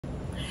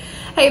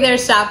Hey there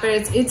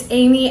shoppers, it's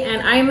Amy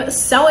and I'm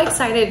so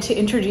excited to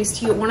introduce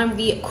to you one of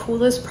the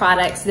coolest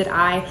products that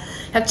I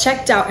have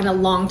checked out in a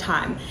long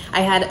time.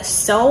 I had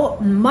so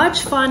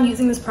much fun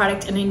using this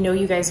product and I know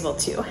you guys will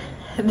too.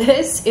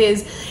 This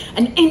is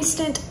an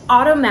instant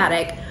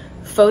automatic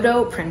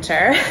photo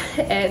printer.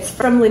 It's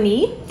from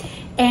LIENE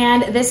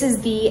and this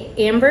is the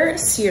Amber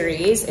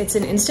series. It's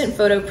an instant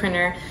photo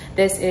printer.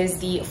 This is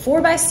the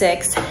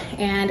 4x6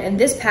 and in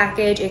this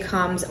package it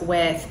comes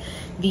with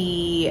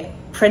the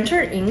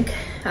printer ink.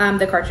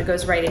 The cartridge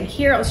goes right in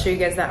here. I'll show you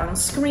guys that on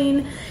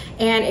screen.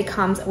 And it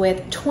comes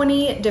with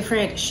 20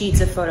 different sheets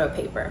of photo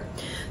paper.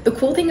 The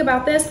cool thing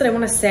about this that I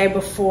want to say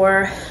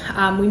before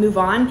we move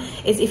on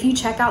is if you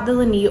check out the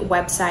LIENE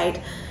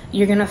website,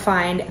 you're gonna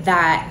find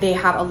that they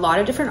have a lot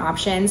of different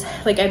options.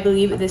 Like I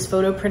believe this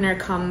photo printer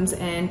comes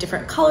in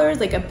different colors,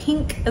 like a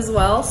pink as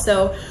well.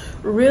 So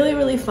really,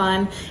 really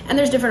fun. And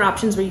there's different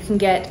options where you can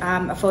get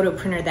a photo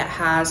printer that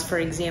has, for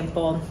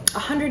example,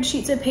 100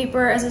 sheets of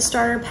paper as a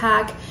starter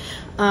pack.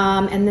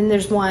 And then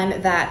there's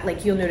one that,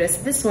 like you'll notice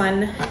this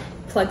one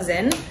plugs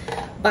in,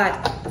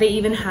 but they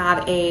even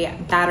have a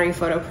battery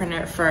photo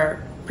printer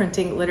for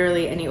printing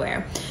literally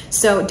anywhere.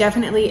 So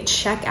definitely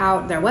check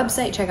out their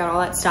website, check out all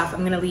that stuff.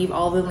 I'm gonna leave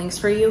all the links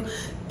for you,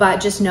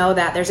 but just know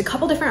that there's a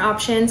couple different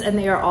options and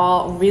they are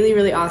all really,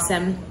 really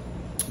awesome.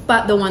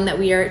 But the one that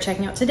we are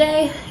checking out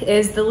today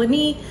is the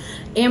LIENE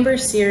Amber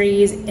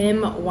Series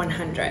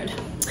M100.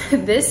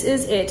 This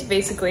is it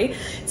basically.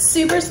 It's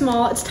super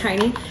small, it's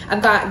tiny.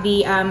 I've got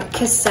the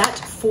cassette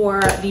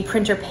for the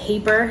printer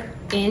paper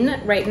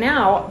in right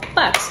now,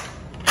 but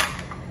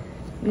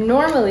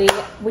normally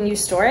when you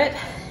store it,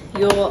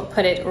 you'll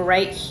put it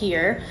right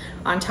here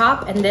on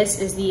top, and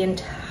this is the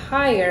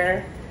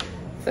entire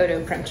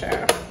photo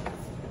printer.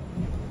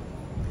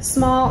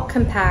 Small,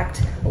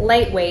 compact,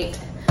 lightweight.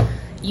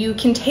 You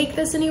can take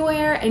this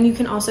anywhere and you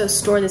can also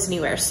store this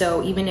anywhere.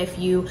 So even if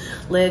you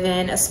live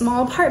in a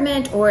small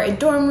apartment or a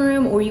dorm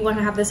room or you want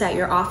to have this at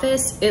your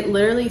office, it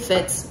literally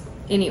fits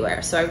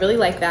anywhere. So I really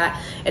like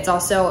that. It's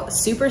also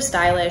super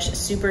stylish,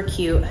 super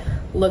cute,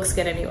 looks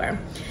good anywhere.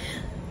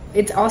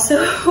 It's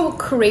also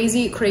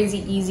crazy, crazy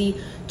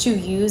easy to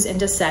use and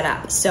to set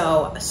up.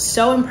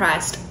 So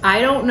impressed.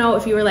 I don't know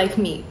if you were like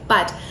me,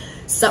 but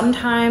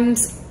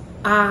sometimes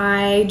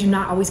I do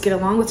not always get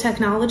along with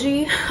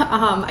technology.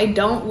 I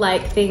don't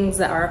like things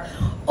that are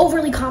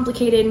overly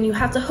complicated and you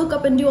have to hook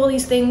up and do all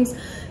these things.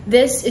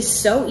 This is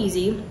so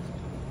easy.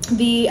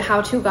 The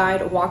how-to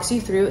guide walks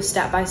you through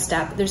step by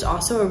step. There's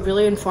also a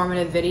really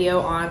informative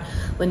video on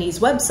LIENE's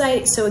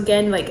website. So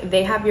again, like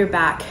they have your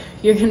back.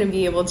 You're gonna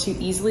be able to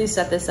easily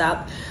set this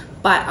up,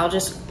 but I'll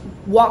just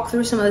walk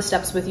through some of the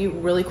steps with you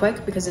really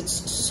quick because it's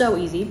so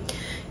easy.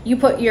 You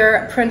put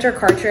your printer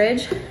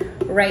cartridge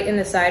right in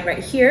the side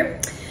right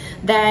here.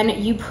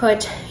 Then you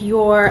put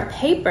your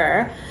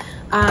paper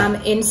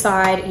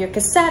inside your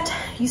cassette.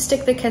 You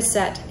stick the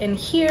cassette in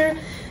here.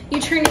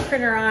 You turn your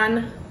printer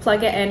on,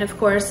 plug it in, of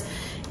course,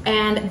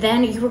 and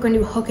then you are going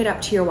to hook it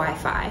up to your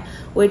Wi-Fi,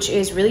 which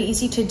is really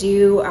easy to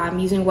do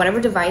using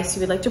whatever device you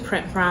would like to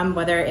print from,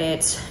 whether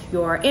it's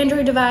your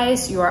Android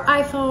device, your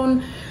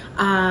iPhone,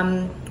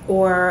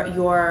 or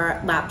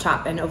your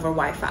laptop and over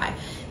Wi-Fi.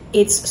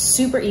 It's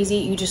super easy.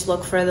 You just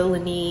look for the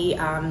LIENE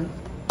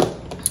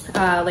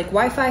like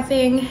Wi-Fi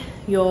thing.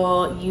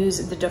 You'll use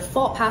the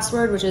default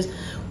password, which is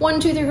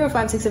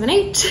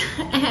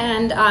 1234567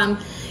 and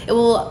it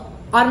will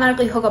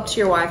automatically hook up to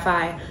your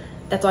Wi-Fi.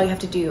 That's all you have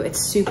to do.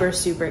 It's super,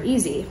 super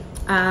easy.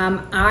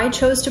 I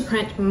chose to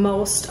print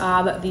most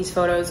of these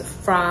photos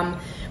from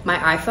my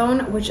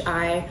iPhone, which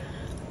I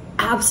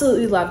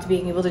absolutely loved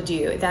being able to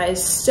do. That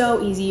is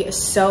so easy,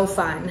 so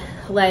fun.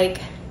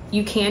 Like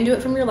you can do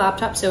it from your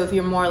laptop. So if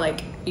you're more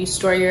like you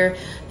store your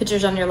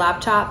pictures on your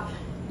laptop,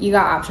 you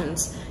got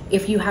options.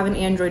 If you have an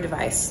Android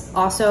device,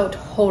 also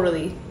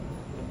totally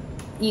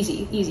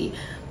easy, easy.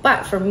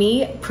 But for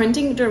me,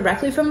 printing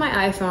directly from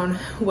my iPhone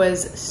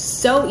was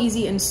so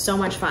easy and so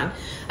much fun.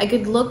 I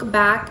could look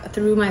back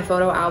through my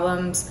photo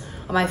albums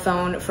on my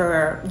phone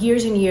for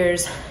years and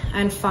years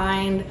and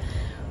find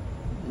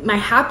my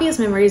happiest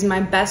memories, my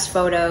best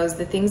photos,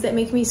 the things that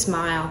make me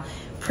smile,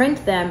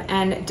 print them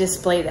and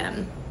display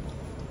them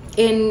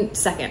in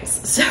seconds.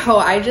 So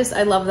I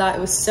love that. It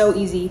was so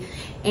easy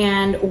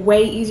and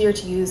way easier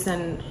to use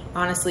than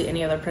honestly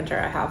any other printer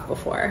I have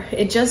before.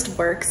 It just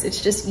works.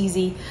 It's just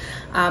easy.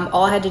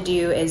 All I had to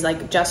do is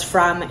like just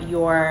from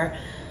your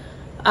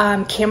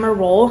camera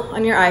roll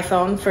on your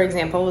iPhone, for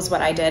example, was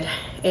what I did,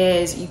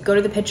 is you go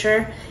to the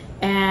picture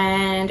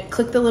and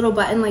click the little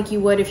button like you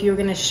would if you were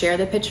gonna share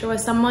the picture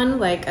with someone,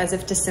 like as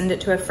if to send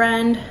it to a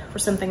friend or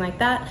something like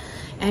that.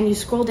 And you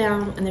scroll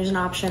down and there's an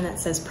option that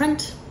says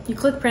print. You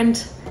click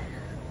print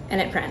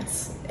and it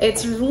prints.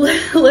 It's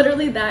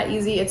literally that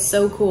easy. It's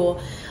so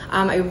cool.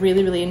 I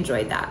really, really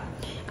enjoyed that.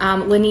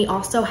 LIENE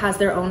also has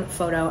their own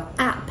photo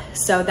app.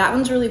 So that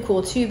one's really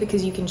cool too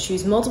because you can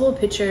choose multiple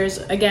pictures,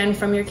 again,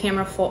 from your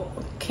camera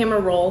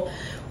roll,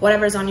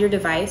 whatever's on your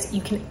device.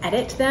 You can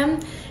edit them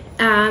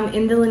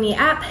in the LIENE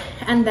app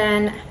and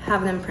then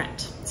have them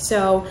print.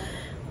 So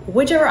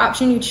whichever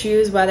option you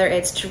choose, whether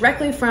it's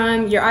directly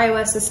from your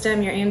iOS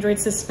system, your Android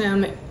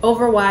system,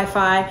 over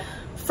Wi-Fi,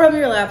 from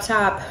your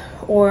laptop,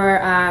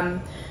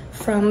 or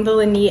from the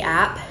LIENE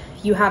app,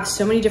 you have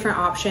so many different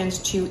options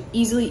to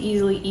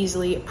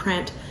easily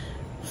print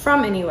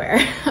from anywhere.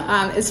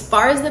 As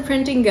far as the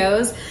printing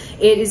goes,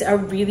 it is a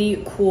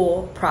really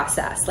cool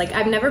process. Like,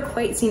 I've never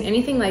quite seen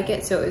anything like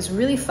it, so it was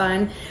really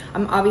fun.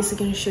 I'm obviously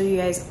going to show you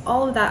guys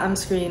all of that on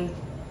screen,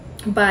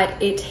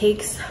 but it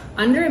takes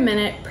under a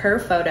minute per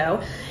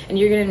photo, and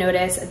you're going to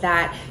notice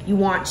that you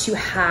want to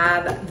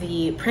have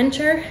the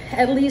printer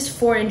at least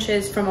 4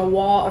 inches from a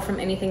wall or from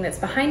anything that's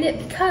behind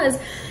it, because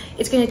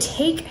it's going to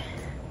take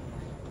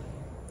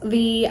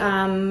the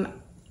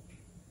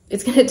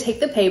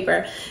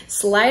paper,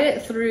 slide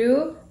it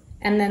through,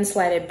 and then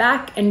slide it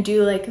back, and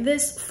do like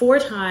this 4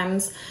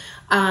 times.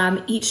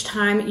 Each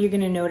time you're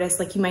gonna notice,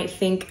 like, you might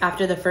think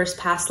after the first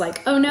pass,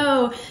 like, oh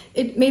no,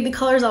 it made the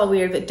colors all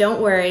weird, but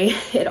don't worry,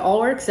 it all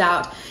works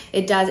out.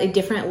 It does a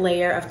different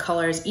layer of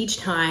colors each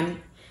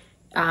time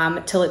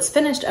till it's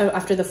finished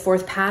after the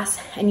 4th pass,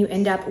 and you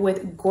end up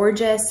with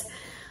gorgeous,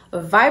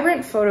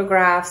 vibrant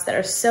photographs that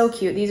are so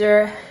cute. These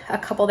are a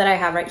couple that I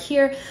have right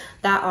here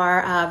that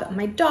are of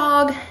my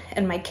dog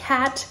and my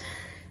cat.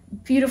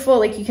 Beautiful,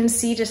 like you can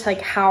see just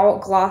like how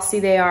glossy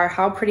they are,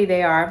 how pretty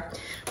they are.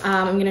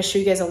 I'm gonna show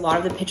you guys a lot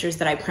of the pictures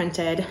that I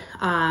printed.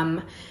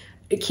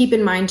 Keep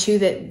in mind too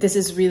that this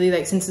is really,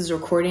 like, since this is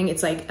recording,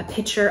 it's like a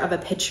picture of a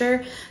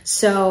picture.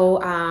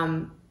 So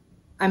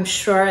I'm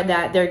sure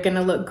that they're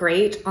gonna look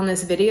great on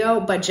this video,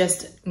 but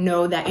just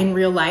know that in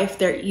real life,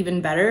 they're even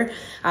better.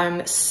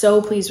 I'm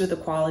so pleased with the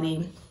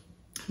quality.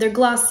 They're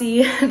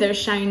glossy, they're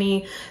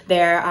shiny,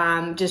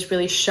 they're just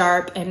really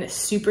sharp and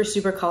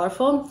super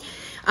colorful.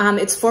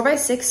 It's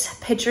 4x6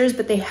 pictures,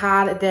 but they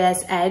have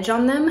this edge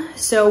on them.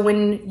 So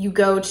when you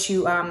go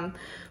to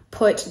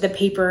put the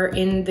paper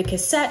in the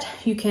cassette,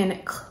 you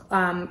can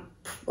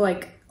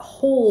like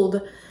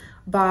hold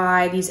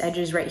by these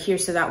edges right here,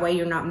 so that way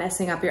you're not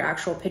messing up your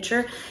actual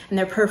picture, and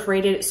they're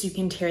perforated so you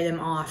can tear them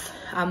off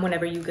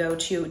whenever you go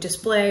to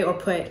display or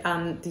put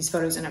these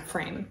photos in a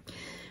frame.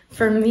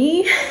 For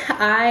me,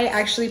 I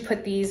actually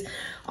put these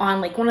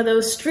on like one of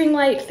those string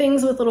light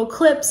things with little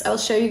clips. I'll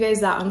show you guys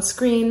that on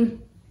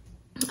screen.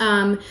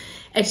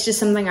 It's just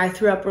something I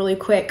threw up really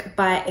quick,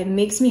 but it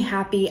makes me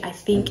happy. I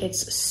think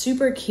it's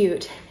super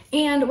cute.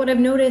 And what I've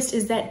noticed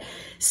is that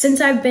since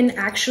I've been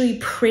actually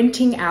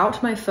printing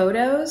out my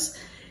photos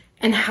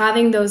and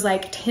having those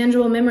like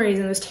tangible memories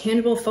and those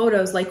tangible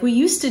photos like we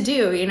used to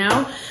do, you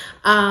know,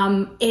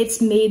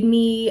 it's made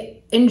me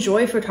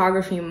enjoy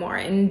photography more,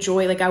 and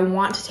enjoy, like, I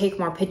want to take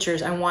more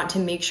pictures. I want to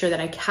make sure that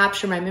I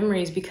capture my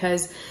memories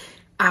because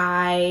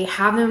I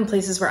have them in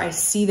places where I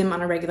see them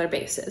on a regular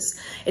basis.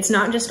 It's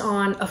not just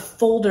on a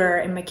folder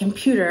in my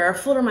computer or a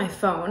folder on my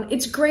phone.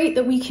 It's great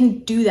that we can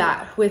do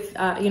that with,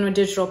 you know,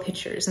 digital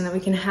pictures, and that we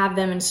can have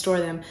them and store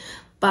them.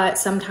 But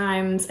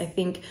sometimes I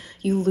think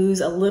you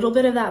lose a little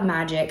bit of that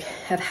magic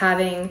of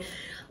having,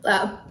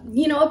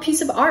 you know, a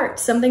piece of art,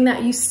 something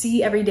that you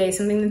see every day,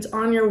 something that's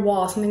on your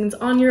wall, something that's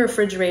on your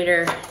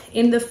refrigerator,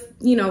 in the,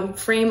 you know,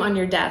 frame on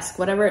your desk,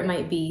 whatever it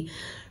might be.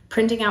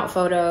 Printing out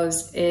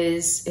photos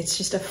it's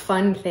just a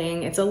fun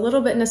thing. It's a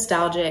little bit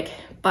nostalgic,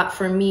 but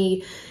for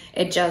me,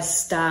 it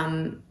just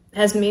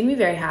has made me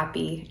very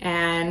happy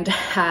and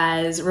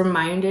has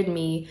reminded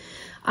me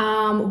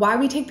why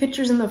we take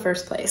pictures in the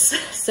first place.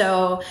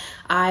 So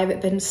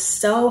I've been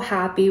so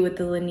happy with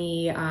the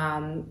LIENE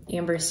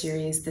Amber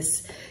series.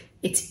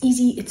 It's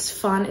easy, it's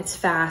fun, it's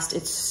fast,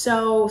 it's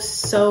so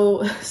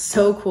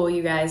cool,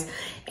 you guys.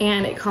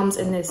 And it comes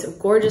in this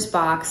gorgeous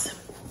box.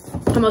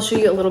 And I'll show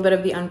you a little bit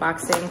of the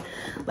unboxing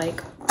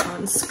like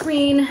on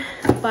screen,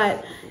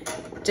 but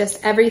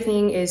just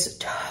everything is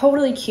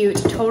totally cute,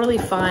 totally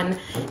fun,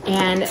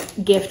 and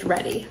gift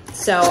ready.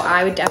 So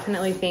I would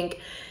definitely think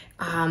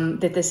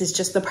that this is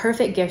just the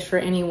perfect gift for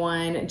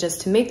anyone,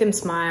 just to make them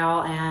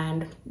smile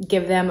and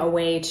give them a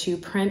way to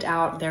print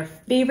out their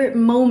favorite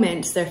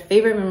moments, their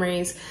favorite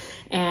memories,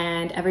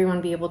 and everyone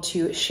be able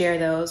to share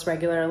those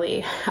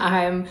regularly.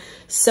 I'm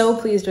so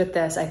pleased with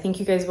this. I think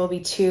you guys will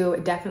be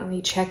too.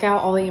 Definitely check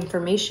out all the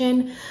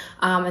information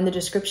in the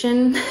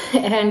description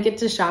and get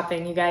to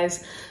shopping. You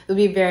guys will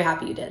be very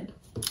happy you did.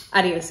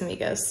 Adios,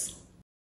 amigos.